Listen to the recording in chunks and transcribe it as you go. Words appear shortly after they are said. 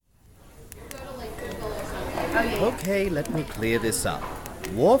Okay, let me clear this up.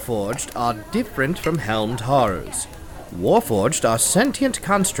 Warforged are different from helmed horrors. Warforged are sentient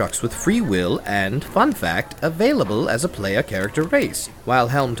constructs with free will and, fun fact, available as a player character race, while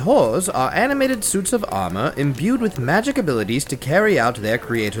helmed horrors are animated suits of armor imbued with magic abilities to carry out their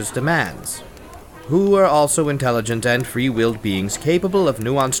creator's demands, who are also intelligent and free-willed beings capable of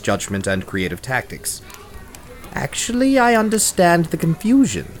nuanced judgment and creative tactics. Actually, I understand the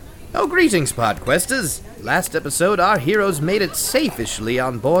confusion. Oh, greetings, Podquesters! Last episode, our heroes made it safely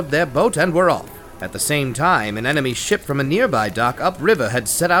on board their boat and were off. At the same time, an enemy ship from a nearby dock upriver had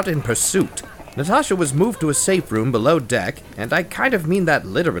set out in pursuit. Natasha was moved to a safe room below deck, and I kind of mean that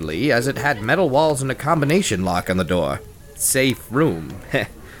literally, as it had metal walls and a combination lock on the door. Safe room. Heh.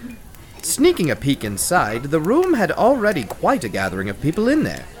 Sneaking a peek inside, the room had already quite a gathering of people in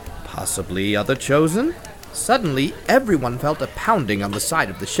there. Possibly other chosen? Suddenly, everyone felt a pounding on the side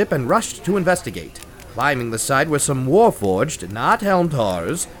of the ship and rushed to investigate. Climbing the side were some warforged, not helmed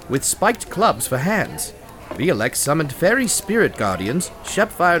horrors, with spiked clubs for hands. Vielex summoned fairy spirit guardians,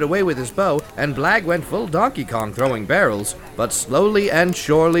 Shep fired away with his bow, and Blag went full Donkey Kong throwing barrels, but slowly and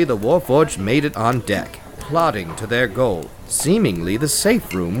surely the warforged made it on deck, plodding to their goal, seemingly the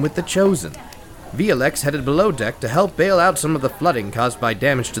safe room with the Chosen. Vielex headed below deck to help bail out some of the flooding caused by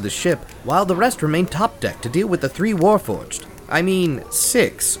damage to the ship, while the rest remained top deck to deal with the 6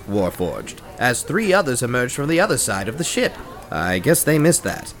 Warforged, as 3 others emerged from the other side of the ship. I guess they missed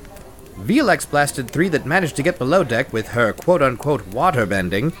that. Vielex blasted 3 that managed to get below deck with her quote-unquote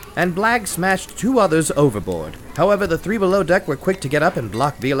waterbending, and Blag smashed 2 others overboard. However, the 3 below deck were quick to get up and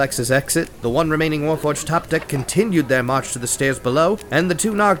block Vielex's exit. The 1 remaining Warforged top deck continued their march to the stairs below, and the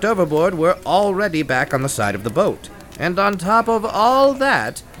 2 knocked overboard were already back on the side of the boat. And on top of all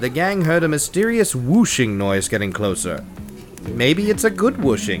that, the gang heard a mysterious whooshing noise getting closer. Maybe it's a good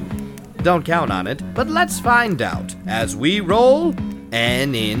whooshing. Don't count on it, but let's find out as we roll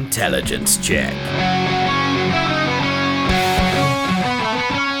an intelligence check.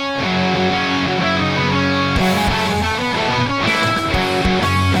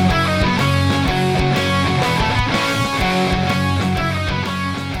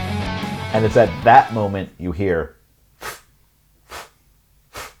 And it's at that moment you hear,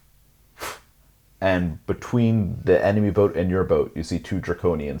 and between the enemy boat and your boat, you see 2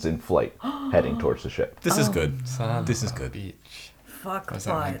 Draconians in flight heading towards the ship. This is good. This is good. Beach. Fuck Was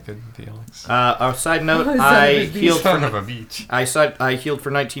what? that not good, Felix? A side note, What is I that? healed Son of for a beach. I healed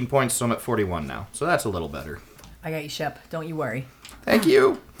for 19 points, so I'm at 41 now. So that's a little better. I got you, Shep. Don't you worry. Thank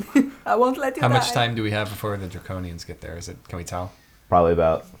you. I won't let you How die. much time do we have before the Draconians get there? Can we tell? Probably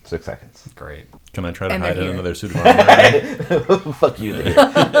about 6 seconds. Great. Can I try to And hide they're in here. another suit of armor? Fuck you, Dave.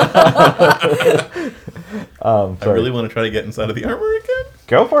 I really want to try to get inside of the armor again.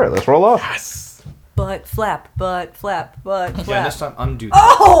 Go for it. Let's roll off. Yes. Butt flap, butt flap, butt flap. Yeah, this time undo.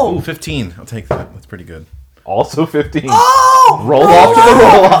 Oh! Ooh, 15. I'll take that. That's pretty good. Also 15. Oh! Roll off to the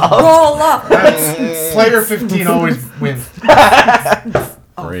roll off. Roll up. Slayer 15 always wins.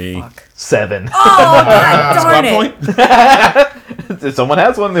 3. 7. Oh, God darn it. Point. If someone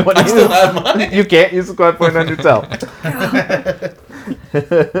has one, they want to use Still have mine. You can't use a squad point on yourself.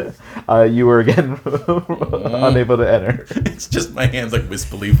 You were again unable to enter. It's just my hands like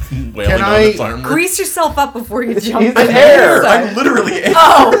wispily wailing Can on I its armor. Grease yourself up before you jump. He's in in the air. side. I'm literally air.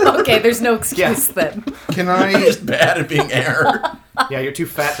 Oh, okay. There's no excuse then. Can I'm I? just bad at being air. Yeah, you're too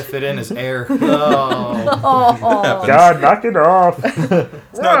fat to fit in as air. Oh. Oh. God, knock it off.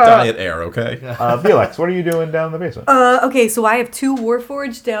 It's not diet air, okay? Felix, what are you doing down in the basement? Okay, so I have 2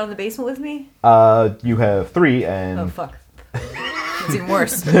 Warforged down in the basement with me. You have 3, and Oh, fuck. It's even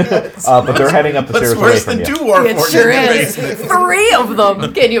worse. but they're heading up the That's stairs away worse from than you. 2 war It forces sure in the is. basement. 3 of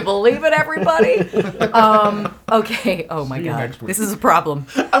them. Can you believe it, everybody? Okay. Oh my God. This is a problem.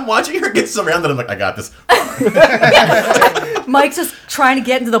 I'm watching her get surrounded. I'm like, I got this. Mike's just trying to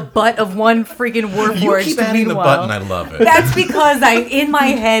get into the butt of one freaking Warforged. You keep adding the meanwhile. button. I love it. That's because in my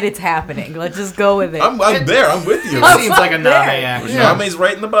head it's happening. Let's just go with it. I'm there. I'm with you. Seems like a Name there. action. Name's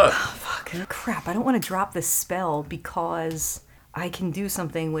right in the butt. Crap, I don't want to drop this spell because I can do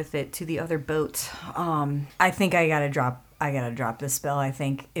something with it to the other boat. I think I gotta drop this spell. I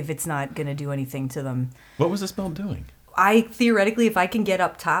think if it's not gonna do anything to them. What was the spell doing? I theoretically, if I can get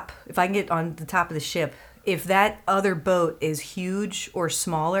up top, if I can get on the top of the ship, if that other boat is huge or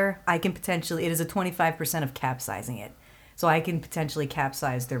smaller, I can potentially, it is a 25% of capsizing it. So I can potentially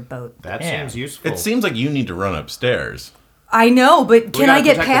capsize their boat. That seems useful. It seems like you need to run upstairs. I know, but can gotta I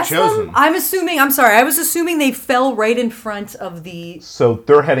get protect the past chosen. them? I'm sorry, I was assuming they fell right in front of the... So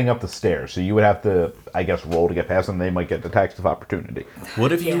they're heading up the stairs, so you would have to, I guess, roll to get past them. They might get attacks of opportunity.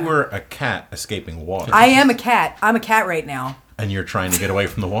 What if you Yeah. were a cat escaping water? I am a cat. I'm a cat right now. And you're trying to get away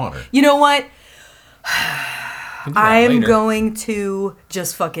from the water. You know what? Can do that I am later. going to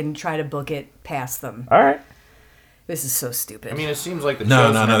just fucking try to book it past them. All right. This is so stupid. I mean, it seems like the No,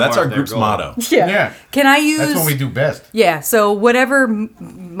 chosen no, no. have That's our marked their group's goal. motto. Yeah. Can I use... That's what we do best. Yeah, so whatever...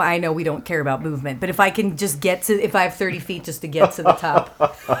 I know we don't care about movement, but if I can just get to... If I have 30 feet just to get to the top.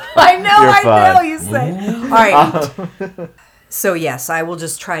 I know, fine. you said. All right. So, yes, I will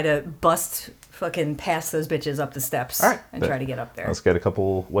just try to bust fucking past those bitches up the steps All right. and try to get up there. Let's get a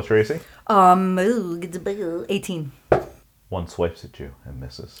couple. What's your AC? 18. One swipes at you and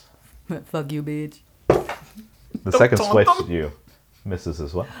misses. Fuck you, bitch. The second swipes at you, misses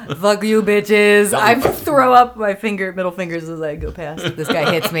as well. Fuck you, bitches. I throw up my middle fingers as I go past. This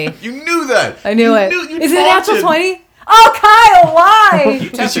guy hits me. You knew that. I knew it. You Is it a natural taunted. 20? Oh, Kyle, why? You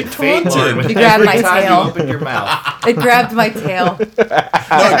tested She fate, taunted. Lauren, with He grabbed every my time tail. you opened your mouth. It grabbed my tail. No,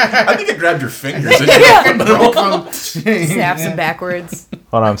 I think it grabbed your fingers. You Snaps him backwards.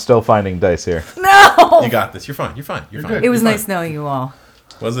 Hold on, I'm still finding dice here. No! got this. You're fine. You're fine. You're fine. good. It was You're nice knowing you all. fine.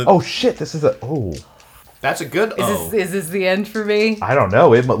 Was it? Oh shit! This is a. Oh, That's a good Is this the end for me? I don't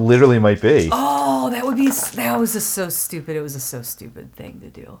know. It literally might be. Oh, that was just so stupid. It was a so stupid thing to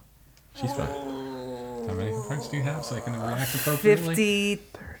do. She's fine. How many points do you have so I can react appropriately?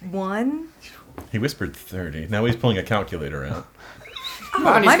 51? He whispered 30. Now he's pulling a calculator out.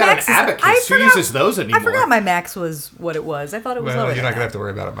 Man, he's my got max an is- abacus. I Who forgot- uses those anymore? I forgot my max was what it was. I thought it was Well, lower you're than not going to have that. to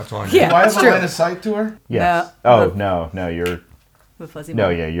worry about it much longer. Yeah. Do I have That's a true. line of sight to her? Yes. No. Oh no, you're With fuzzy no,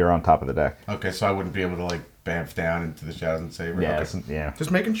 ball. yeah, you're on top of the deck. Okay, so I wouldn't be able to like bamf down into the shadows and save her. Yeah, Okay. it's- yeah. Just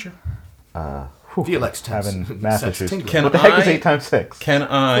making sure. Felix Having tense. math Sets issues. tingling. Can What the heck is I- 8 times 6? Can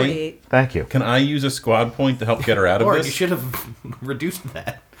I? 48. Thank you. Can I use a squad point to help get her out of Or this? you should have reduced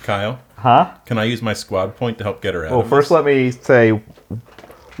that. Kyle, Huh? can I use my squad point to help get her out Well, of first let me say,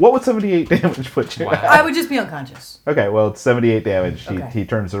 what would 78 damage put you at? I would just be unconscious. Okay, well, it's 78 damage. Okay. He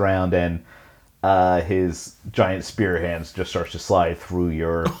turns around and his giant spear hands just starts to slide through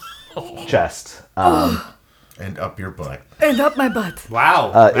your chest. And up your butt. And up my butt. Wow.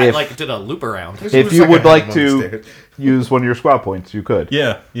 if- I like did a loop around. If you would like to use one of your squad points, you could.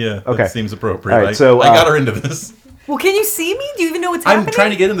 Yeah, yeah. Okay. That seems appropriate. All right, so, I got her into this. Well, can you see me? Do you even know what's I'm happening?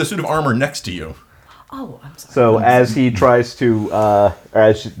 trying to get in the suit of armor next to you. Oh, I'm sorry. So as he tries to,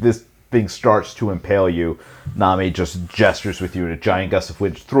 as this thing starts to impale you, Nami just gestures with you in a giant gust of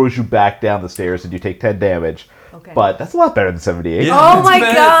wind, throws you back down the stairs, and you take 10 damage. Okay. But that's a lot better than 78. Yeah. Oh It's my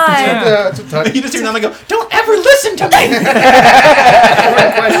bad. god! Yeah, it's a touch. You just hear Nami go, "Don't ever listen to me."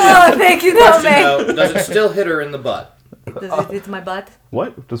 Oh, thank you, Nome. Does it still hit her in the butt? It's my butt.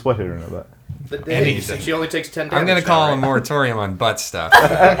 What? Does what hit her in the butt? Anything. She only takes 10 damage. I'm going to now, call a right? moratorium on butt stuff.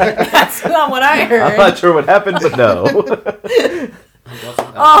 That's not what I I'm heard. not sure what happened, but no.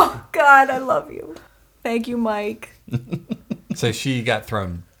 Oh god, I love you. Thank you, Mike. So she got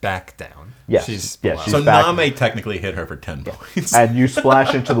thrown back down. Yes, She's yes, below. she's So back. Nami technically hit her for 10 points. And you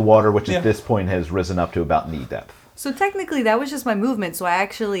splash into the water, which Yeah. at this point has risen up to about knee depth. So technically, that was just my movement. So I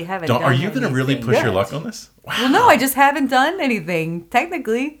actually haven't. Don't, done are you going to really anything push your yet. luck on this? Well, no, I just haven't done anything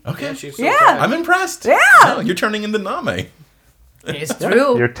technically. Okay. Yeah, she's so Yeah. fast. I'm impressed. Yeah. No, you're turning into Nami. It's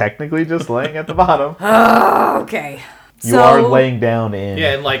true. You're technically just laying at the bottom. Okay. You are laying down in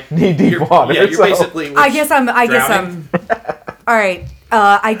Yeah, and like knee-deep you're- water, Yeah, you're so- basically. I guess I'm. Drowning? All right.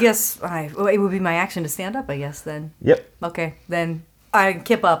 I guess it would be my action to stand up. I guess then. Yep. Okay. Then I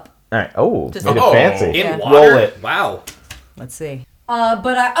kip up. All right. Oh, Just- made it Oh, fancy. in Yeah. water. Roll it. Wow. Let's see. But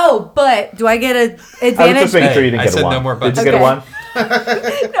do I get an I was just advantage? making sure you didn't I get said a 1. no more Did you buttons. get a Okay. 1?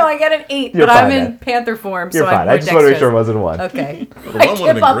 No, I get an 8. You're but I'm fine, in then. panther form, You're so fine. I'm I more just want to make sure it dexterous. wasn't a 1. Okay. one I would've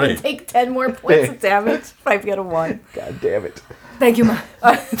kip been up great. and take 10 more points of damage if I get a 1. God damn it. Thank you, Mike.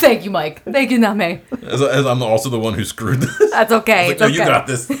 Thank you, Mike. Thank you, Name. As I'm also the one who screwed this. That's okay. Like, It's no, okay. you got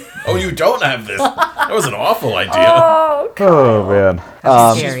this. Oh, you don't have this. That was an awful idea. Oh, Oh, man.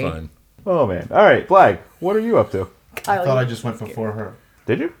 She's scary. fine. Oh, man. All right, Flag, what are you up to? Kyle, I thought I just went before her.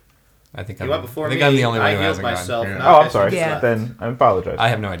 Did you? I think You I'm, went before I think me. I'm the only one I who healed hasn't gone. myself. Yeah. Now Oh, I'm Esme sorry. Yeah. Then I apologize. I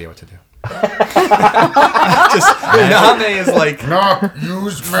have no idea what to do. Name is like No,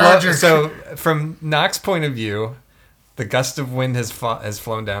 use magic. so from Nox's point of view, the gust of wind has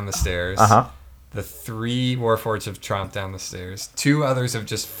flown down the stairs. Uh-huh. The 3 Warforged have tromped down the stairs. 2 others have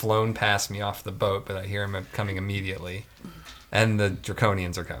just flown past me off the boat, but I hear them coming immediately. And the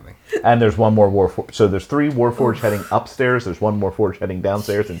Draconians are coming. And there's one more Warforged. So there's 3 Warforged heading upstairs. There's 1 Warforged heading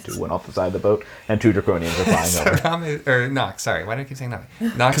downstairs, and 2 went off the side of the boat. And 2 Draconians are flying over. Nami, or Nox, sorry. Why do I keep saying Nami?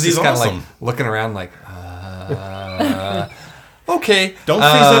 Nox is he's kind of like awesome. looking around like, okay. Don't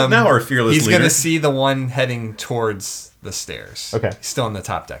freeze up now, our fearless He's leader. going to see the one heading towards the stairs. Okay. He's still on the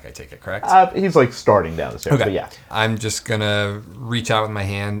top deck, I take it, correct? He's like starting down the stairs, Okay. but yeah. I'm just going to reach out with my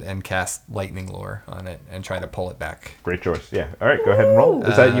hand and cast Lightning Lure on it and try to pull it back. Great choice. Yeah. All right, go ahead and roll.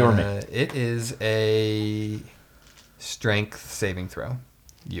 Is that you or me? It is a strength saving throw.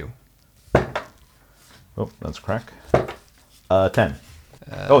 You. Oh, that's a crack. 10.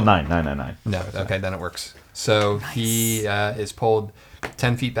 9. No, okay, then it works. So he is pulled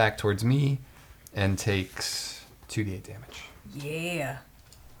 10 feet back towards me and takes 2d8 damage. Yeah.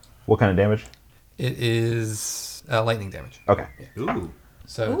 What kind of damage? It is lightning damage. Okay. Ooh.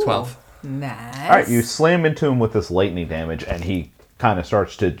 So 12. Nice. All right, you slam into him with this lightning damage, and he kind of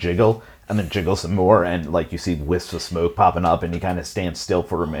starts to jiggle, and then jiggle some more, and like you see wisps of smoke popping up, and he kind of stands still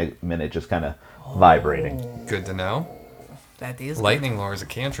for a minute, just kind of vibrating. Good to know. That is Lightning Lure is a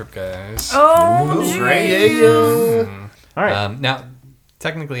cantrip, guys. Oh, All right. Now,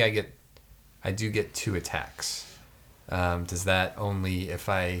 technically, I do get 2 attacks. Does that only if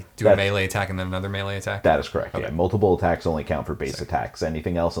I do a That- melee attack and then another melee attack? That is correct. Okay. Yeah, multiple attacks only count for base attacks.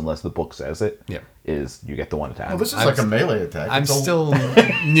 Anything else, unless the book says it, Yep. is you get the 1 attack. Well, this is I'm like a s- melee attack. I'm It's a- still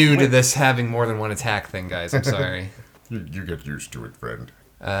new to this having more than 1 attack thing, guys. I'm sorry. You get used to it, friend.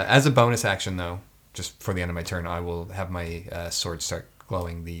 As a bonus action, though, just for the end of my turn, I will have my sword start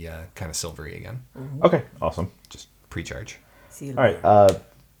glowing the kind of silvery again. Okay, awesome. Just pre-charge. See you All right,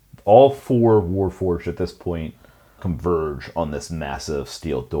 all 4 Warforged at this point converge on this massive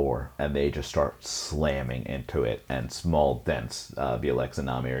steel door, and they just start slamming into it, and small dents, Violex and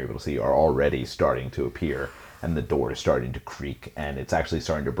Nami are able to see, are already starting to appear, and the door is starting to creak, and it's actually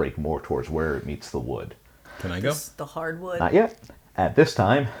starting to break more towards where it meets the wood. Can I go? the hardwood. Not yet. At this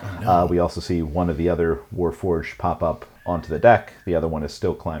time, we also see one of the other Warforged pop up onto the deck. The other one is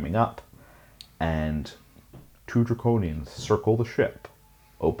still climbing up. And 2 Draconians circle the ship,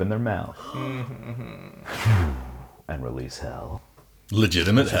 open their mouth, and release hell.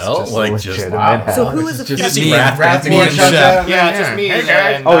 Legitimate hell? Just Like, legitimate wow. hell. So who is It's it? just see me. Wrath dancing Wrath in comes Chef. out, Yeah, just me. Hey,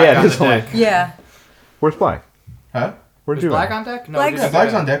 guys. and Oh, yeah, Doc on this the one. deck. Yeah. Where's Black? Huh? Where'd Is you Black go? on deck? No, Black's- just-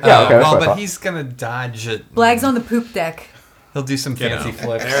 Flag's on deck. Yeah, okay, that's well, what I but thought. he's gonna dodge it. Blag's on the poop deck. He'll do some fancy out.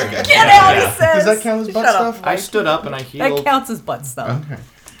 flips. Get out, he says. Does that count as butt Shut up. stuff? I stood up and I That healed. counts as butt stuff. Okay.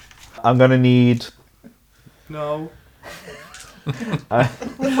 I'm going to need... No. Wake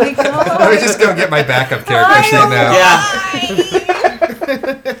up. Let me just go get my backup character sheet now. Yeah.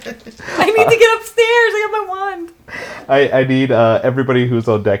 I need to get upstairs. I got my wand. I need everybody who's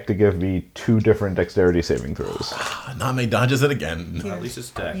on deck to give me 2 different dexterity saving throws. Name dodges it again. At least it's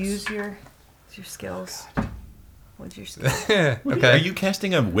dex. Use your skills. What's your skill? Okay. Are you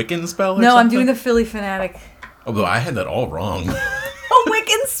casting a Wiccan spell or No, I'm something? doing the Philly Fanatic. Although I had that all wrong. A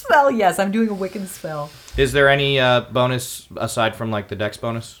Wiccan spell. Yes, I'm doing a Wiccan spell. Is there any bonus aside from like the dex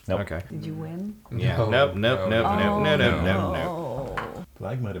bonus? Nope. Okay. Did you win? Yeah. No, Nope. no, Nope. Nope. no, Nope. no. Nope. Nope. Nope. Oh.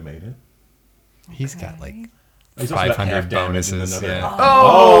 Flag might have made it. He's got like He's also got 500 half damage and bonuses. another- Yeah.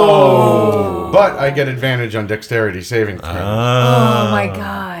 Oh! But I get advantage on dexterity saving throw. Oh my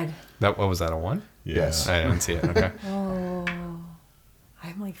god. What was that, a 1? Yes. I didn't see it. Okay. Oh.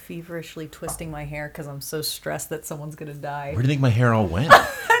 I'm like feverishly twisting my hair because I'm so stressed that someone's gonna die. Where do you think my hair all went?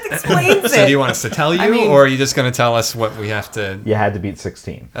 That explains So it. do you want us to tell you, I mean- or are you just going to tell us what we have to... You had to beat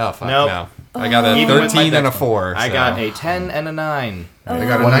 16. Oh, fuck, Nope. no. I got a Even with my 13 and a dex- 4. I so- got a 10 and a 9. I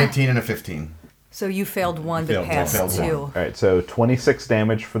got a 19 and a 15. So you failed one to Failed one, pass failed one. two. All right, so 26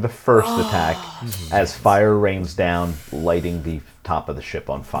 damage for the first attack as fire rains down, lighting the top of the ship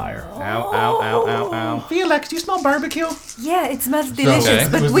on fire. Ow! Ow! Ow! Ow! Ow! Felix, do you smell barbecue? Yeah, it smells delicious, Okay.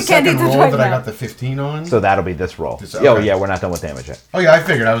 but was we the can't eat second it roll right that I now. got the 15 on? So that'll be this roll. This- Oh, okay. yeah, we're not done with damage yet. Oh yeah, I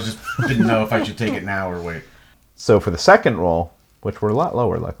figured. I was just didn't know if I should take it now or wait. So for the second roll, which were a lot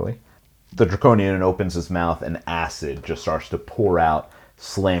lower, luckily, the Draconian opens his mouth and acid just starts to pour out,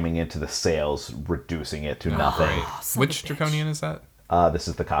 slamming into the sails, reducing it to nothing. Which Draconian is that? This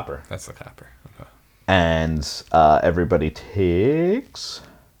is the copper. That's the copper. Okay. And everybody takes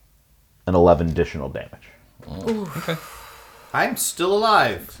an 11 additional damage. Okay. I'm still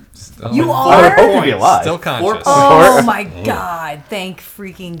alive. You I would are? hope to be alive. Still conscious. Oh my god. Thank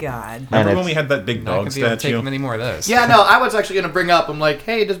freaking god. And Remember when it's- we had that big Not dog gonna be able to take statue? many more of those. Yeah, no, I was actually gonna bring up. I'm like,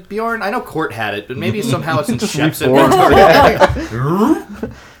 hey, does Bjorn? I know Court had it, but maybe somehow it's in Shep's reformed.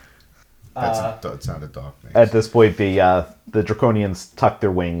 inventory. That sounded dog. At this point, the Draconians tuck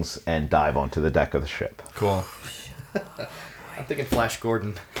their wings and dive onto the deck of the ship. Cool. I'm thinking Flash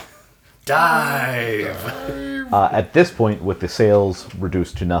Gordon. Dive. At this point, with the sails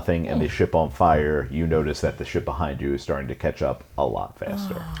reduced to nothing and the ship on fire, you notice that the ship behind you is starting to catch up a lot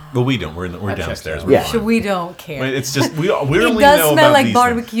faster. Well, we don't. We're downstairs. Yeah. So we don't care. It's just we It only know does smell about like these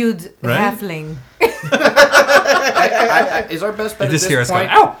barbecued Right? halfling. Is our best bet You at just hear this us going,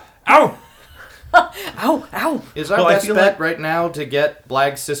 point? ow, ow. Ow, ow. Is our Well, I best feel bet like- right now to get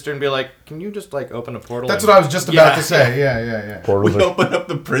Blag's sister and be like, can you just like open a portal? That's and- what I was just about Yeah. to say. Yeah. Portals We are- opened up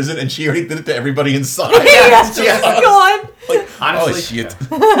the prison, and she already did it to everybody inside. Yes, go on. Honestly, Oh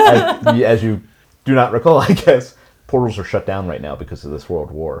shit! as you do not recall, I guess, portals are shut down right now because of this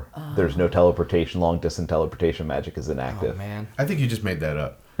world war. There's no teleportation, long-distance teleportation magic is inactive. Oh man. I think you just made that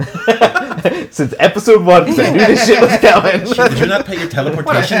up. Since episode 1, I knew this shit was coming. Did you not pay your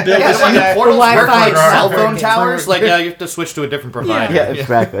teleportation bill? Yeah, this when year? the portals The work like Wi-Fi cell phone network. towers, like you have to switch to a different provider. Yeah,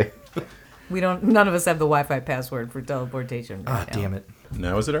 exactly. None of us have the Wi-Fi password for teleportation. Ah, Right now. damn it.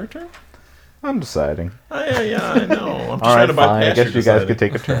 Now is it our turn? I'm deciding. Yeah, I know. I'm just All trying right, to fine. bypass I guess you guys deciding. could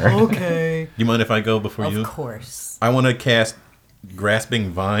take a turn. Okay. You mind if I go before you? Of course. I want to cast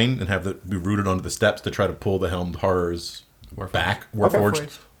Grasping Vine and have it be rooted onto the steps to try to pull the Helmed Horrors back, Warforged,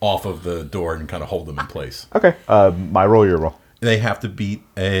 Warforged. off of the door and kind of hold them in place. Okay. My roll, your roll. They have to beat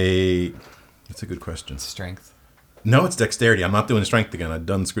a. That's a good question. Strength. No, it's dexterity. I'm not doing strength again. I've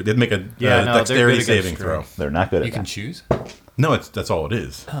done. They'd make a Yeah, no, they're good dexterity against saving throw. strength. They're not good You at can that. choose. No, that's all it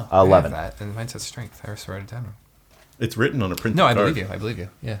is. Oh, I have 11. that, and mine says strength. I just wrote it down wrong. It's written on a printed No, I card. believe you. I believe you.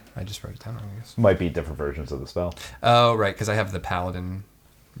 Yeah, I just wrote it down wrong, I guess. Might be different versions of the spell. Oh, right, because I have the paladin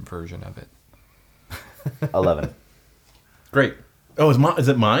version of it. 11. Great. Oh, is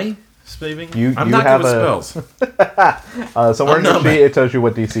it my saving? I'm you not have good a- with spells. Somewhere in I'm your not, sheet, it tells you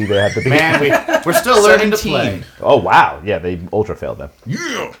what DC they have to be. Man, we're still learning to play. Oh, wow. Yeah, they ultra failed them.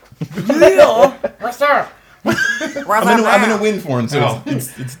 Yeah. What's up? I'm in a win form, so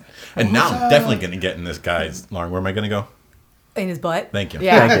it's and now I'm definitely going to get in this guy's Lauren. Where am I going to go? In his butt. Thank you.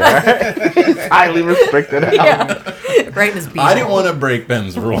 Yeah. Thank you. It's highly restricted. Yeah. Right in his beak. I didn't want to break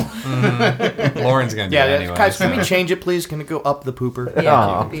Ben's rule. Lauren's going to do Yeah, it anyway. guys, can we so- change it, please? Can it go up the pooper? Yeah,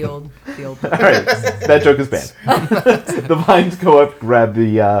 Aw. the old. All right, that joke is banned. The vines go up, grab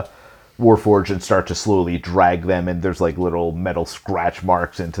the Warforged, and start to slowly drag them, and there's like little metal scratch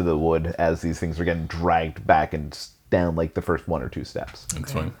marks into the wood as these things are getting dragged back and down like the first 1 or 2 steps.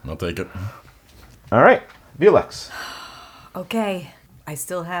 That's fine. I'll take it. All right, Velex. Okay. I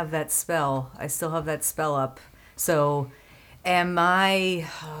still have that spell. Up. So, am I?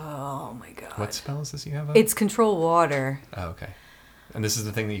 Oh my god. What spell is this you have up? It's control water. Oh, okay. And this is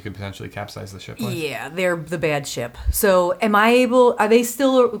the thing that you could potentially capsize the ship with? Yeah, they're the bad ship. So, am I able? Are they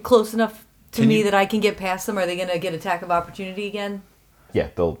still close enough to Can me you- that I can get past them? Are they gonna get attack of opportunity again? Yeah,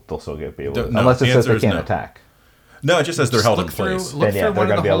 they'll still be able to, No, unless it the says they answer is can't no. attack. No, it just says they're Just held in look through, place. look Then, yeah, through they're one of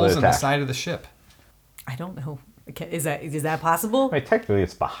gonna the be able to holes in the attack. side of the ship. I don't know. Okay, is that possible? I mean, technically,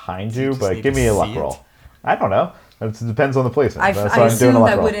 it's behind you, just but need give to me a see luck it? roll. I don't know. It depends on the placement. I That's why I'm doing assumed a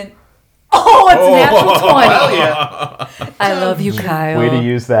luck I roll. wouldn't. Oh, it's a natural 20. Hell yeah. I love you, Kyle. Way to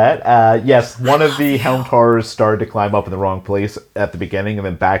use that. Yes, one of the Helmed Horrors started to climb up in the wrong place at the beginning and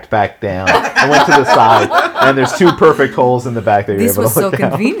then backed back down and went to the side. And there's 2 perfect holes in the back that you're This able was to so look down.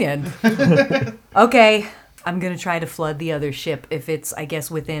 convenient. Okay, I'm gonna try to flood the other ship if it's, I guess,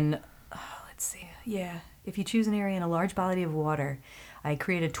 within. Let's see. Yeah, if you choose an area in a large body of water, I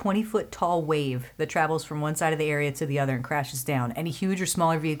create a 20-foot tall wave that travels from one side of the area to the other and crashes down. Any huge or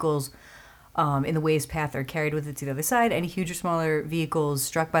smaller vehicles in the wave's path are carried with it to the other side. Any huge or smaller vehicles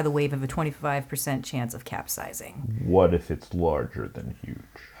struck by the wave have a 25% chance of capsizing. What if it's larger than huge?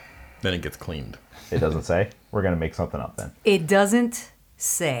 Then it gets cleaned. It doesn't say. We're going to make something up then. It doesn't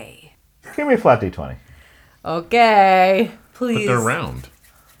say. Give me a flat d20. Okay, But please. they're round.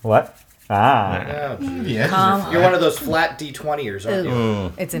 What? Ah. Yeah. You're one of those flat D20ers, aren't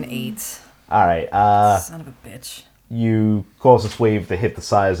you? It's an 8. All right. Son of a bitch. You cause this wave to hit the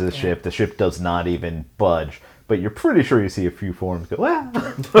sides of the ship. The ship does not even budge. But you're pretty sure you see a few forms go, wow.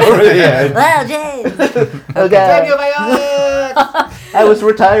 Over the edge. Well, James. Okay. I was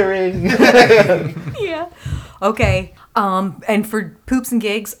retiring. Yeah. Okay. And for poops and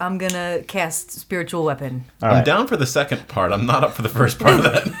gigs, I'm gonna cast spiritual weapon. All I'm right. down for the second part. I'm not up for the first part of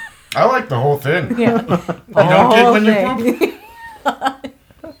that. I like the whole thing. Yeah. You don't get when you poop.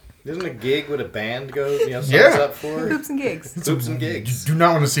 Isn't a gig what a band goes, signs Yeah. up for? Poops and gigs. Poops and gigs. Do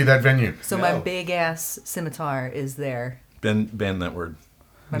not want to see that venue. So my No. big ass scimitar is there. Ban that word.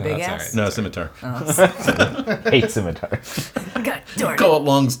 My No, big that's ass. No, scimitar. Hate scimitar. God darn it. Call it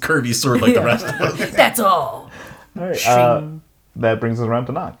Long's curvy sword like the rest of us. That's all. All right. That brings us around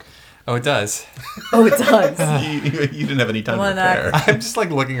to Knock. Oh, it does. Oh, it does. You didn't have any time to Well, not- prepare. I'm just like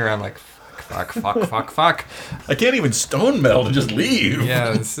looking around like, fuck. I can't even stone metal to just leave.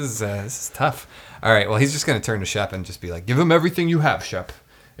 Yeah, this is tough. All right, well, he's just going to turn to Shep and just be like, give him everything you have, Shep.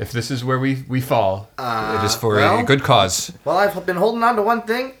 If this is where we fall, it is for a good cause. Well, I've been holding on to one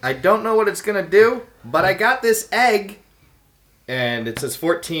thing. I don't know what it's going to do, but I got this egg. And it says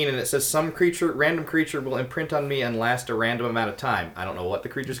 14, and it says some random creature will imprint on me and last a random amount of time. I don't know what the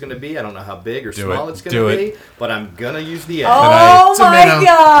creature's going to be. I don't know how big or small it's going to be, but I'm going to use the egg. Oh my god!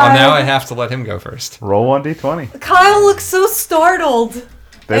 Well, now I have to let him go first. Roll 1d20. Kyle looks so startled.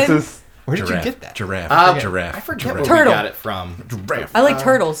 This And- is Where did Giraffe. you get that? Giraffe. I forget Giraffe. where Turtle. we got it from. Giraffe. I like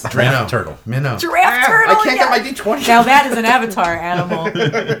turtles. Giraffe turtle. Minnow. Giraffe turtle. I can't yeah. get my D20. Now that is an avatar animal.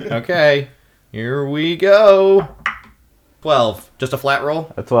 Okay, here we go. 12. Just a flat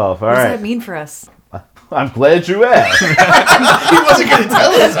roll? a 12. All What does right. that mean for us? I'm glad you asked. He wasn't going to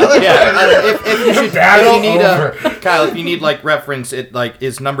tell us. Yeah, if you should, Battle if you need over. Kyle, if you need like reference, it like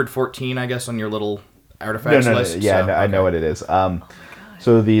is numbered 14, I guess, on your little artifacts No. list. Yeah, so, I know what it is.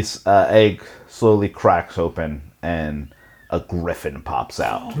 So this egg slowly cracks open and a griffin pops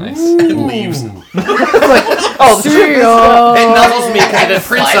out. Nice. It leaves. Oh, It nuzzles me, and it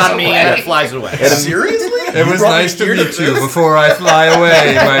prints on me, and it flies away. Seriously? It was nice to meet you before I fly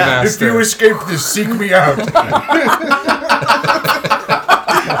away, my If you master. escape this, seek me out.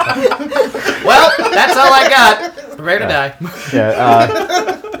 Well, that's all I got. Prepare to die.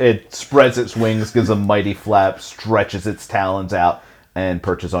 Yeah, it spreads its wings, gives a mighty flap, stretches its talons out, and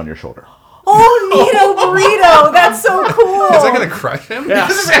perches on your shoulder. Oh, Nito Burrito! That's so cool. Is that gonna crush him? Yeah.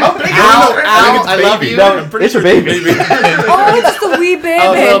 This is how big Ow, it is. ow, I love you. No, it's a baby. Oh, it's just a wee baby.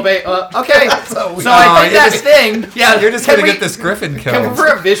 Oh, little bit. Okay, so I think you're that just- thing. Yeah, You're just can gonna we- get this griffin Can, killed. for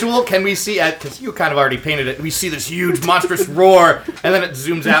a visual, can we see, because you kind of already painted it, we see this huge monstrous roar, and then it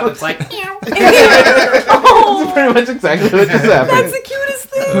zooms out and it's like, Oh, Pretty much exactly what just happened. that's the cutest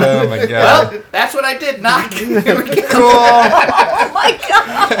thing. Oh my god. well, that's what I did, knock. Cool. Oh my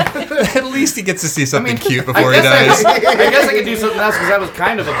god. At least he gets to see something cute I before he guess dies. I guess I could do something else, because that was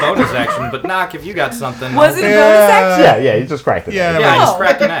kind of a bonus action, but knock, if you got something. Was it a bonus action? Yeah, you just cracked it. Yeah, Yeah, I just Oh.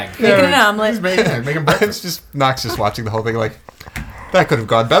 cracked an egg. Making an omelet. Make him It's just Knox just watching the whole thing like that could have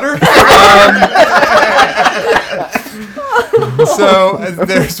gone better. So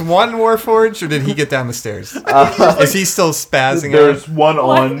there's one Warforged, or did he get down the stairs? Is he still spazzing There's out? one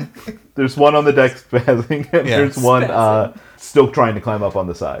on. There's one on the deck spazzing, and Yeah. there's one Spazzing. still trying to climb up on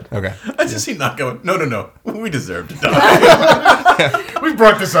the side. Okay. I just see not going, no. We deserve to die. We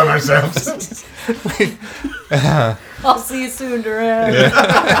brought this on ourselves. I'll see you soon, Duran.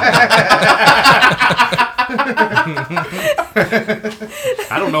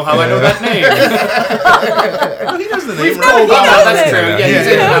 I don't know how I know that name. He knows the name. never- Roll he on. knows That's it. true. Yeah, he's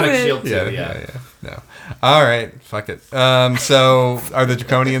He in knows Sonic it. Shield too, Yeah. No. All right. Fuck it. So are the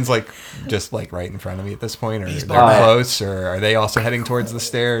Draconians like just like right in front of me at this point, or they're close, or are they also heading towards the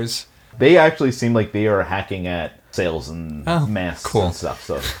stairs? They actually seem like they are hacking at sails and Oh, masts cool. and stuff.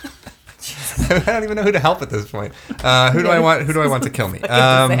 So I don't even know who to help at this point. Who do I want? Who do I want to kill me?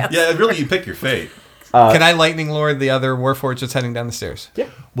 Yeah, really, you pick your fate. Can I lightning lord the other Warforged that's heading down the stairs?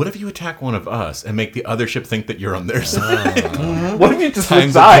 What if you attack one of us and make the other ship think that you're on their side? what if you just Times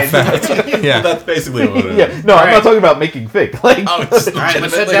decide? of effect. Yeah. That's basically what it is. Yeah, no, I'm not talking about making fake. Like, Oh, it's All right,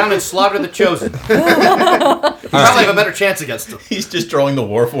 let's head legitimately- down and slaughter the Chosen. You probably have a better chance against them. He's just drawing the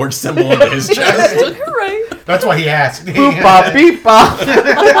Warforged symbol onto his chest. You're right. That's why he asked. boop bop beep bop.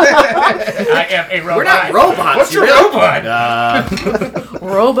 I am a robot. We're not robots. What's your really? robot?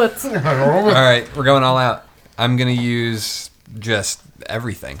 Robots. All right, we're going all out. I'm gonna use just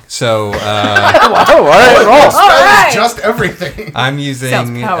everything. So Oh, all right, roll. All right. Just everything. I'm using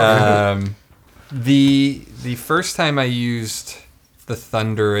Sounds powerful. the first time I used the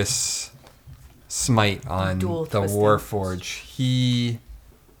thunderous smite on Dual the twisting. Warforged. He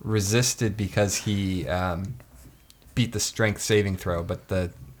resisted because he beat the strength saving throw, but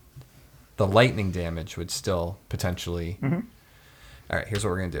the lightning damage would still potentially. All right, here's what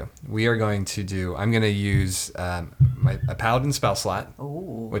we're gonna do. We are going to do. I'm gonna use a paladin spell slot,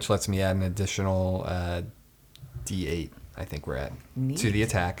 which lets me add an additional D8. I think we're at to the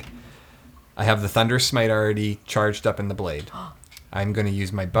attack. I have the thunder smite already charged up in the blade. I'm going to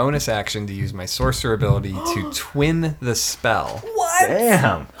use my bonus action to use my sorcerer ability to twin the spell. What?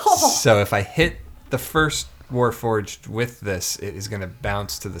 Damn. So if I hit the first Warforged with this, it is going to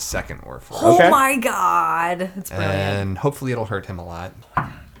bounce to the second Warforged. Oh Okay. my god. That's brilliant. And hopefully it'll hurt him a lot.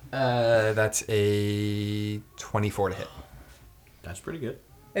 That's a 24 to hit. That's pretty good.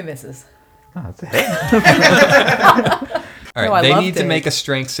 It misses. Oh, that's a hit. All right, No, I they loved need to it. make a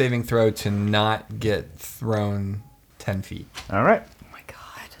strength saving throw to not get thrown 10 feet. All right. Oh my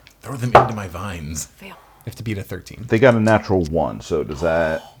god. Throw them into my vines. Fail. They have to beat a 13. They got a natural 1, so does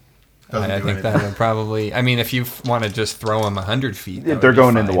that... Doesn't I do think anything. that would probably. I mean, if you want to just throw them 100 feet, that They're would be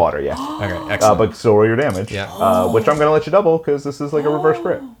going in the fine. water, yeah. Okay, excellent. But still roll your damage. Yeah. Which I'm going to let you double, because this is like a reverse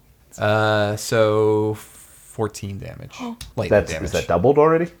crit. So 14 damage. Lightning damage. Is that doubled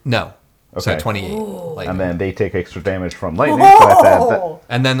already? No. So Okay. 28. lightning. And then they take extra damage from lightning. So I have to add that.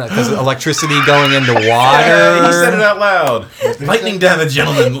 And then because electricity going into Hey, you said it water, out loud. Lightning damage,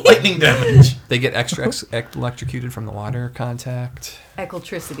 gentlemen. Lightning damage. they get extra electrocuted from the water contact.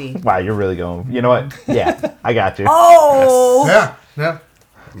 Electricity. Wow, you're really going. You know what? Yeah, I got you. Oh! Yeah.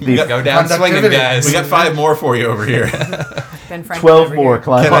 Go down swinging, Conductivity. guys. We got 5 more for you over here. Ben Franklin 12 over more here.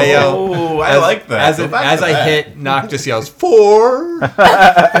 climb Can up. I yell? Oh, I like that. Go back As to I that. hit, Nock just yells 4.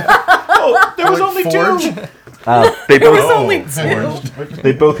 Oh, there was only Forge? 2. They There was both only Forged.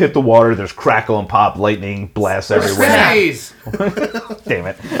 they both hit the water. There's crackle and pop, lightning blasts everywhere. Praise! Damn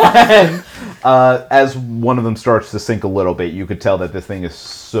it! And, as one of them starts to sink a little bit, you could tell that this thing is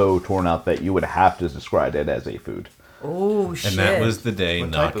so torn up that you would have to describe it as a food. Oh shit. And that was the day type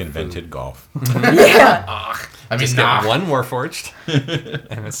Nock of invented golf. yeah. I mean, Just nah. get one Warforged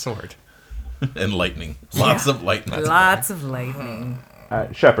and a sword. And lightning. Lots of lightning. Lots of lightning. All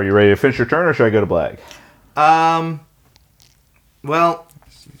right, Shep, are you ready to finish your turn, or should I go to Black? Well,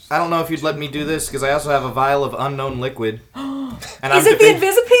 I don't know if you'd let me do this because I also have a vial of unknown liquid. And Is it the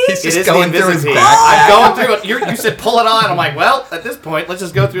Invisipede? He's It just is going the through his Invisipede. back. I'm going through it. You said pull it on. I'm like, well, at this point, let's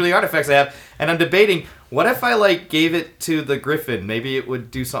just go through the artifacts I have. And I'm debating, what if I gave it to the Griffin? Maybe it would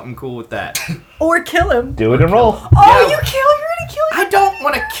do something cool with that. Or kill him. Do it and roll. Oh, Yeah. you're gonna kill him. I don't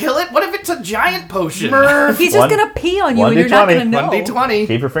want to kill it. What if it's a giant potion? He's just One- gonna pee on you, and 1d20. you're not gonna know. 1d20.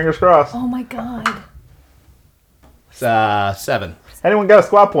 Keep your fingers crossed. Oh my god. 7. Anyone got a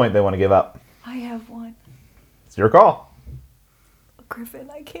squad point they want to give up? I have one. It's your call. Griffin,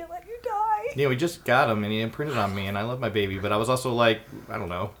 I can't let you die. We just got him, and he imprinted on me, and I love my baby, but I was also like, I don't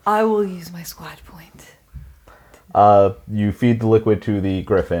know. I will use my squad point. You feed the liquid to the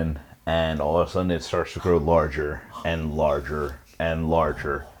griffin, and all of a sudden it starts to grow larger and larger and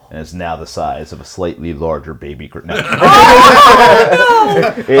larger, and it's now the size of a slightly larger baby griffin.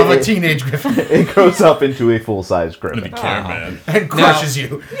 Of a teenage griffin. It grows up into a full-size griffin. Cameraman. And crushes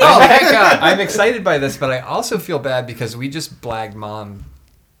you. Oh, thank God. I'm excited by this, but I also feel bad because we just blagged mom.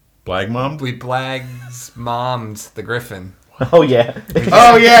 Blag mom? We blagged mommed the griffin. Oh yeah,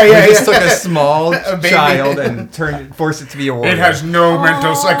 Oh, yeah, We yeah, just yeah. took a small baby. child and forced it to be a warrior. It has no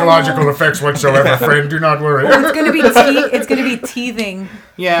mental psychological effects whatsoever, friend. Do not worry. It's gonna be it's gonna be teething.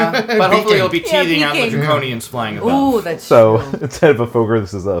 Yeah, but hopefully it'll be Yeah, teething out the peeking. draconians flying above. Ooh, that's so true. instead of a Foger,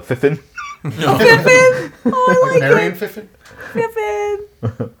 this is a Fiffin. Griffin. Oh, I like Marion it. Fiffin?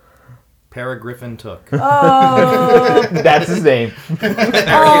 Griffin. Paragriffin took. Oh, That's his name.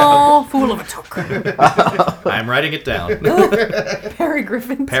 oh, fool of a took. I'm writing it down. Perry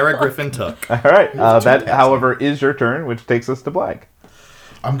Griffin. Paragriffin took. All right, that, however, is your turn, which takes us to Black.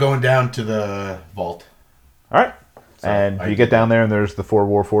 I'm going down to the vault. All right, and you get down there, and there's the 4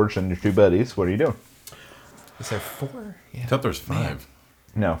 Warforged and your 2 buddies. What are you doing? Is there 4? Yeah. I thought there was 5.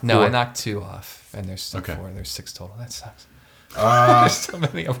 No, No, 4. I knocked 2 off, and there's still Okay. 4. There's 6 total. That sucks. There's so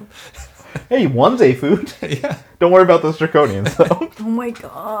many of them. Hey, one's a food. Yeah. Don't worry about those draconians, though. Oh my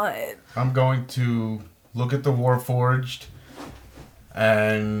god. I'm going to look at the Warforged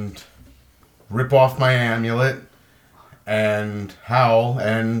and rip off my amulet and howl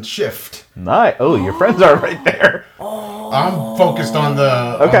and shift. Nice. Oh, your friends are right there. I'm focused on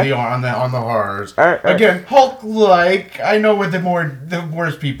the Okay. on the horrors. All right, all right. Again, Hulk-like. I know where the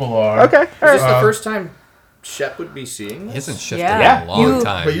worst people are. Okay. All Is this right. the first time Shep would be seeing He this? hasn't shifted Yeah. in a long You-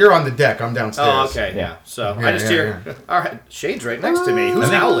 time. But you're on the deck. I'm downstairs. Oh, okay, Yeah. yeah. So Yeah, I just yeah, hear, all right, Shade's right next to me. Who's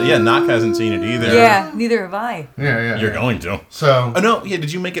howling? Yeah, Nock hasn't seen it either. Yeah, neither have I. Yeah. You're going to. So Oh, no. Yeah,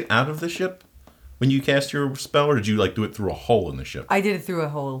 did you make it out of the ship when you cast your spell, or did you do it through a hole in the ship? I did it through a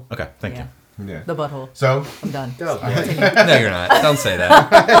hole. Okay, thank Yeah. yeah. The butthole. So I'm done. Oh, boy. No, you're not. Don't say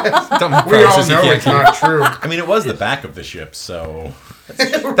that. Don't make we all promises you know can't it's keep. not true. I mean, it was the back of the ship, so...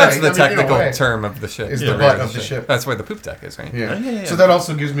 That's the technical term of the ship. It's the the rear butt of the ship. That's where the poop deck is, right? Yeah. yeah. So that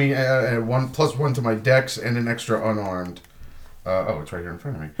also gives me a 1+1 to my dex and an extra unarmed. It's right here in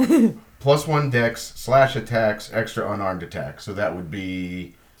front of me. +1 dex / attacks, extra unarmed attack. So that would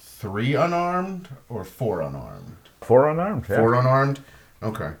be 3 unarmed or 4 unarmed. 4 unarmed. Yeah. 4 unarmed.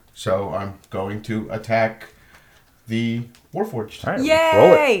 Okay. So I'm going to attack the Warforged. All right.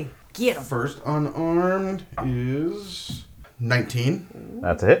 Roll it. Yay! Get him. First unarmed is 19.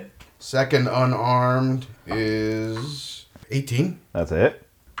 That's a hit. Second unarmed is 18. That's it.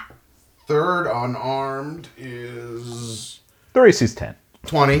 Third unarmed is The AC's 10.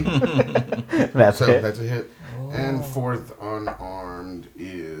 20. That's So it. that's a hit. And fourth unarmed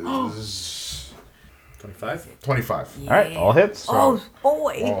is 25? 25. All right, all hits. Oh,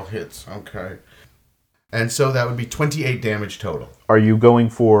 boy. All hits. Okay. And so that would be 28 damage total. Are you going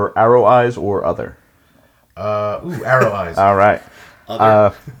for arrow eyes or other? Arrow eyes. All right.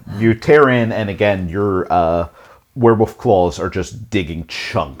 You tear in, and again, your werewolf claws are just digging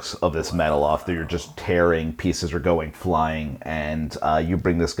chunks of this metal off. You're just tearing. Pieces are going flying, and you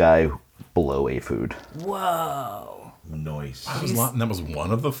bring this guy below a food. Whoa. Nice. That was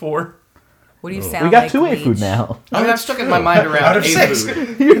one of the 4? What do you sound We got like, 2 a Leech? food now. I mean, I'm stuck in my mind around Out of A 6.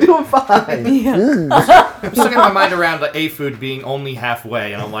 food. You're doing fine. I'm stuck in my mind around the A food being only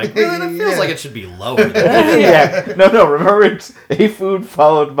halfway, and I'm like, it feels like it should be lower than that. Yeah. No. Remember, it's a food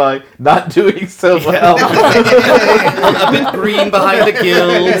followed by not doing so well. A bit green behind the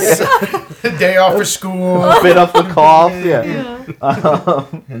gills. Day off for school. Bit of the cough. Yeah.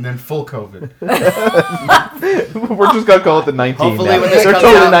 And then full COVID. We're just gonna call it the 19. Hopefully now. when this They're comes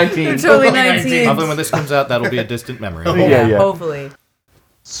totally out- 19. They're totally 19. Hopefully when this comes out, that'll be a distant memory. Yeah. Hopefully.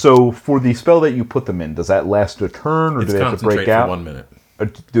 So for the spell that you put them in, does that last a turn, or It's do they have to concentrate break for out? 1 minute. Or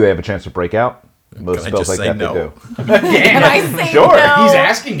do they have a chance to break out? Most Can I spells just like say that no? they do. Can I say Sure, no? He's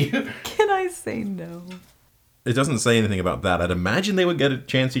asking you. Can I say no? It doesn't say anything about that. I'd imagine they would get a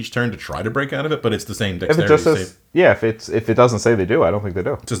chance each turn to try to break out of it, but it's the same If it dexterity just save. says, yeah, if it doesn't say they do, I don't think they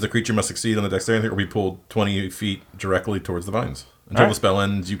do. It says the creature must succeed on the dexterity or be pulled 20 feet directly towards the vines. Until Alright. the spell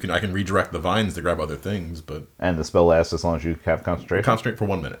ends, I can redirect the vines to grab other things, but And the spell lasts as long as you have concentration. concentrate for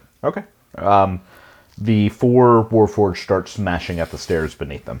 1 minute. Okay. The 4 Warforged start smashing at the stairs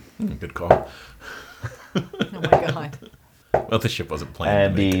beneath them, Good call. Oh my god. Well, the ship wasn't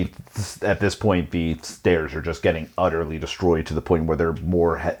planned. and at this point the stairs are just getting utterly destroyed to the point where they're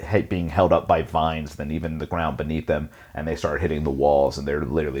more being held up by vines than even the ground beneath them, and they start hitting the walls, and they're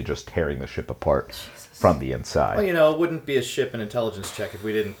literally just tearing the ship apart from the inside. Well, you know, it wouldn't be a ship and intelligence check if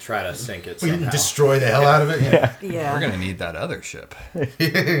we didn't try to sink it We somehow. can destroy the hell out of it. Yeah. Yeah. We're gonna need that other ship.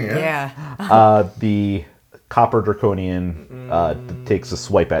 Yeah. The Copper Draconian takes a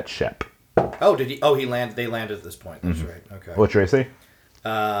swipe at Shep. Oh, did he? Oh, he landed. They landed at this point. That's right. Okay. What's your AC?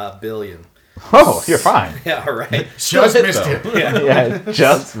 Billion. Oh, you're fine. Yeah. All right. Just hit, missed though. him. Yeah,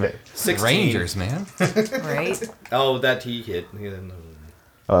 just missed. 16. Rangers, man. Right? Oh, that he hit.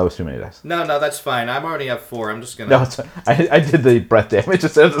 Oh, that was too many dice. No, that's fine. I already have 4. I'm just gonna. No, I did the breath damage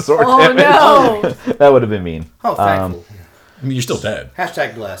instead of the sword Oh damage. no! That would have been mean. Oh, thankful. I mean, you're still dead.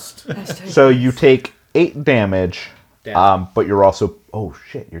 Hashtag blessed. So you take 8 damage, Damn. but you're also... Oh,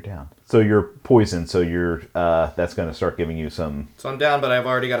 shit, you're down. So you're poisoned, so you're that's going to start giving you some... So I'm down, but I've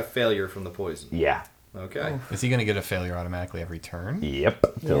already got a failure from the poison. Yeah. Okay. Is he gonna get a failure automatically every turn?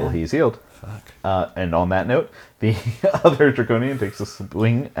 Yep, till Yeah. he's healed. Fuck. And on that note, the other Draconian takes a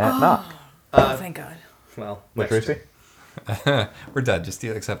swing at Knock. Oh, thank God. Well, What's next your AC? We're dead. Just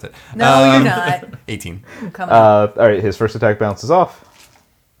accept it. No, you're not. 18. I'm coming up. All right, his first attack bounces off.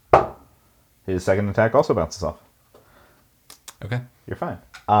 His second attack also bounces off. Okay. You're fine.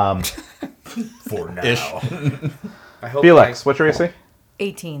 For now. I hope Felix, what's your AC?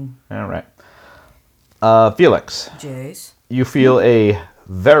 18. All right. Felix, Jace. you feel a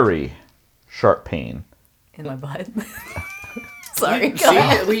very sharp pain. In my butt. Sorry.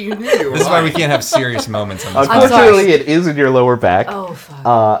 See, you knew you were This is why we lying. can't have serious moments on this I'm podcast. sorry. Unfortunately, it is in your lower back Oh,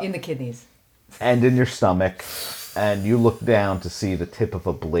 fuck. In the kidneys. and in your stomach, and you look down to see the tip of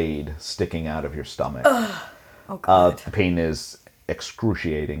a blade sticking out of your stomach. Oh, God. The pain is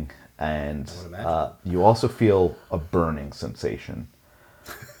excruciating, and imagine. you also feel a burning sensation.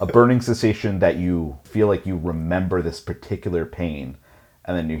 A burning sensation that you feel like you remember this particular pain,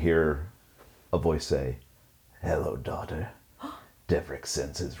 and then you hear a voice say, "Hello, daughter. Devrick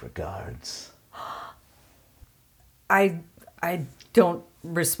sends his regards." I don't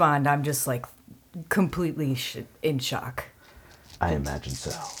respond. I'm just like completely in shock. I imagine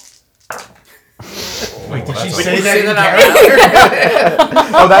so. Wait, did she Wait, say did you that say in that out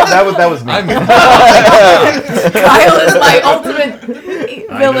character? Oh, that was me. I'm Kyle is my ultimate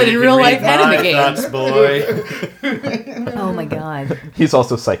villain in real life and in the That's game. boy. Oh my God. He's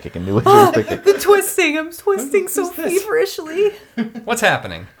also psychic and knew what he was thinking. The twisting. I'm twisting so feverishly. What's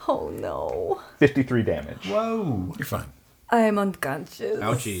happening? Oh no. 53 damage. Whoa. You're fine. I am unconscious.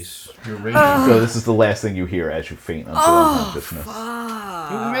 Ouchies. You're raging. So this is the last thing you hear as you faint until unconsciousness. We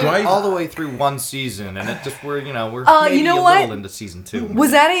made Do it I- all the way through one season, and it just we're you maybe know a what? little into season 2.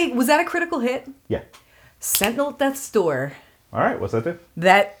 Was that a critical hit? Yeah. Sentinel at death's door All right, what's that do?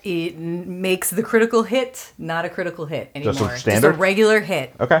 That it makes the critical hit not a critical hit anymore. Just a standard? regular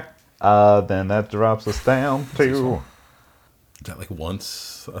hit. Okay. Then that drops us down to... Is that like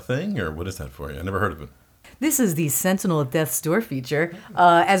once a thing, or what is that for you? I never heard of it. This is the Sentinel of Death's Door feature.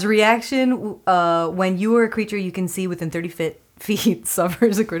 As a reaction, when you or a creature you can see within 30 feet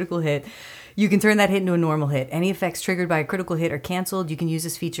suffers a critical hit, you can turn that hit into a normal hit. Any effects triggered by a critical hit are canceled. You can use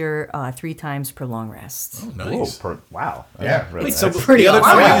this feature 3 times per long rest. Oh, nice. Wow. Yeah. Really Wait, so nice. pretty the other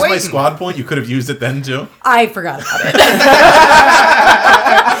time awesome. I used my squad point, you could have used it then too? I forgot about it.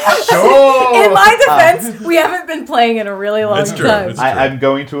 Sure. In my defense, we haven't been playing in a really long It's true. time. It's I'm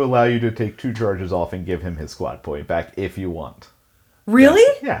going to allow you to take 2 charges off and give him his squad point back if you want. Really?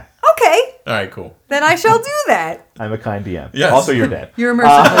 Yeah. Okay, All right, cool. then I shall do that. I'm a kind DM. Yes. Also, you're dead. You're a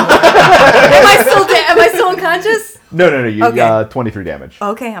merciful. Am I still Am I still unconscious? No. You Okay. 23 damage.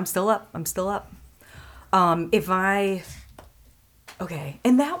 Okay, I'm still up. Okay,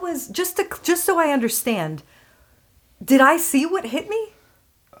 and that was just so I understand. Did I see what hit me?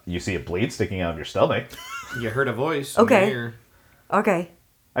 You see a blade sticking out of your stomach. You heard a voice. Okay. In your ear. Okay.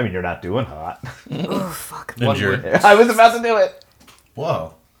 I mean, you're not doing hot. Oh fuck. Injured. I was about to do it.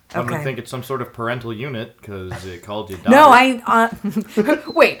 Whoa. I'm gonna Okay. think it's some sort of parental unit because it called you. No, daughter.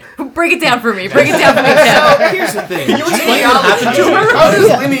 Wait, break it down for me. Break it down for me. Ken. Here's the thing. How does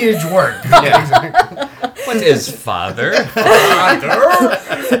lineage work? What is father?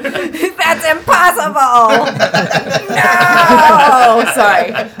 That's impossible. No.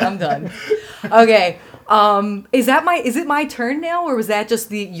 Sorry, I'm done. Okay. Is it my turn now, or was that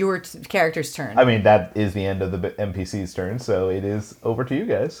just your character's turn? I mean, that is the end of the NPC's turn, so it is over to you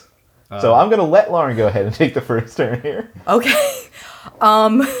guys. So I'm going to let Lauren go ahead and take the first turn here. Okay.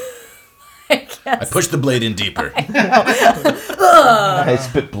 I guess. I pushed the blade in deeper. I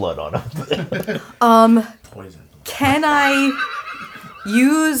spit blood on him. Poison. Can I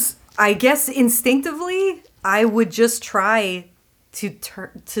use? I guess instinctively, I would just try to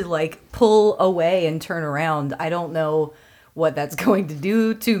pull away and turn around. I don't know what that's going to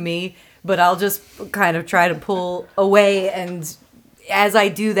do to me, but I'll just kind of try to pull away. And as I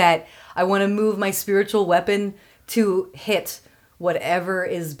do that, I want to move my spiritual weapon to hit whatever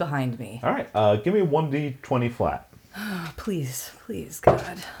is behind me. All right, give me 1d20 flat. Please,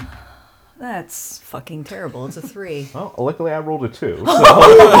 God. That's fucking terrible. It's a 3. Well, luckily I rolled a 2. So.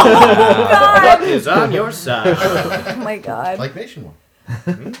 Luck is on your side. Oh my god. Like Nationwide.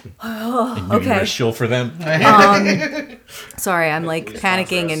 Okay. You're a shill for them. Sorry, I'm like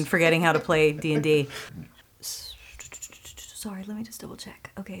panicking and forgetting how to play D&D. Sorry, let me just double check.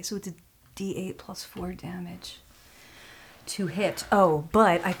 Okay, so it's a D8 plus 4 damage to hit. Oh,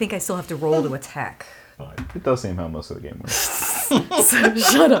 but I think I still have to roll to attack. It does seem how most of the game works. So,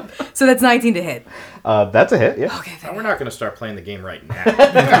 shut up. So that's 19 to hit. That's a hit, yeah. Okay, Now, we're not going to start playing the game right now.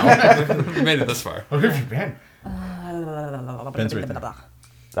 You made it this far. Where have you been? Ben's right there.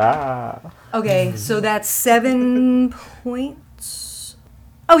 Ah. Okay, so that's 7 points.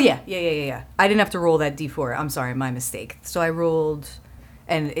 Oh, yeah. I didn't have to roll that D4. I'm sorry, my mistake. So I rolled,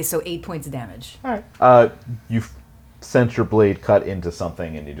 and so 8 points of damage. All right. You sense your blade cut into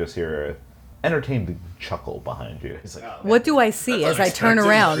something, and you just hear an entertained chuckle behind you. It's like, What do I see as I turn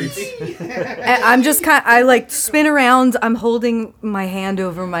unexpected. around? I'm just I spin around. I'm holding my hand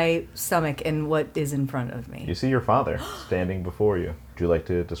over my stomach and what is in front of me. you see your father standing before you. Would you like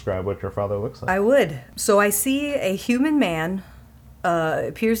to describe what your father looks like? I would. So I see a human man,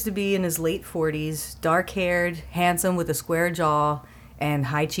 appears to be in his late 40s, dark-haired, handsome with a square jaw and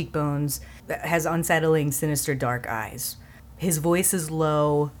high cheekbones, that has unsettling, sinister dark eyes. His voice is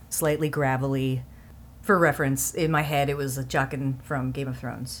low, slightly gravelly. For reference, in my head, it was Jaqen from Game of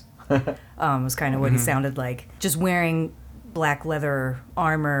Thrones. Was kind of what he sounded like. Just wearing black leather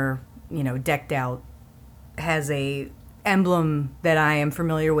armor, decked out. Has a emblem that I am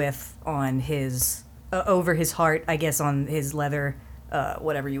familiar with on his, over his heart, I guess on his leather,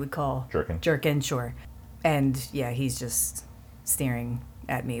 whatever you would call. Jerkin, sure. And yeah, he's just staring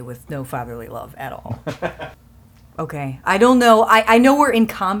at me with no fatherly love at all. Okay. I don't know. I know we're in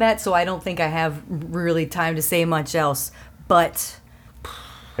combat, so I don't think I have really time to say much else. But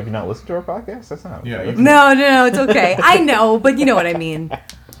Have you not listened to our podcast? That's not. Yeah, you- no, it's okay. I know, but you know what I mean.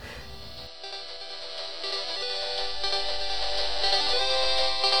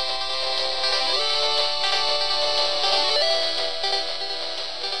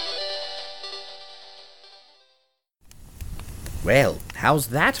 Well, how's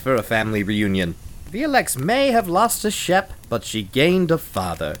that for a family reunion? Violex may have lost a Shep, but she gained a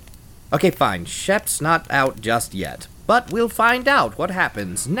father. Okay, fine, Shep's not out just yet, but we'll find out what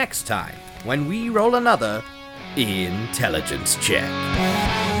happens next time when we roll another intelligence check.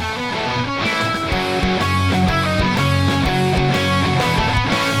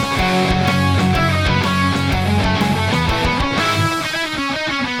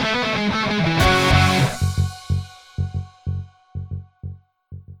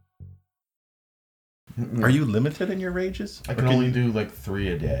 Are you limited in your rages? I can only do like 3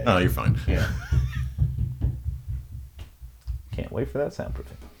 a day. Oh, you're fine. Yeah. Can't wait for that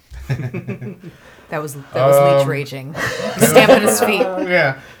soundproofing. That was Leech raging, stamping his feet.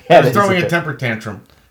 Yeah. Yeah, I was throwing a basically. temper tantrum.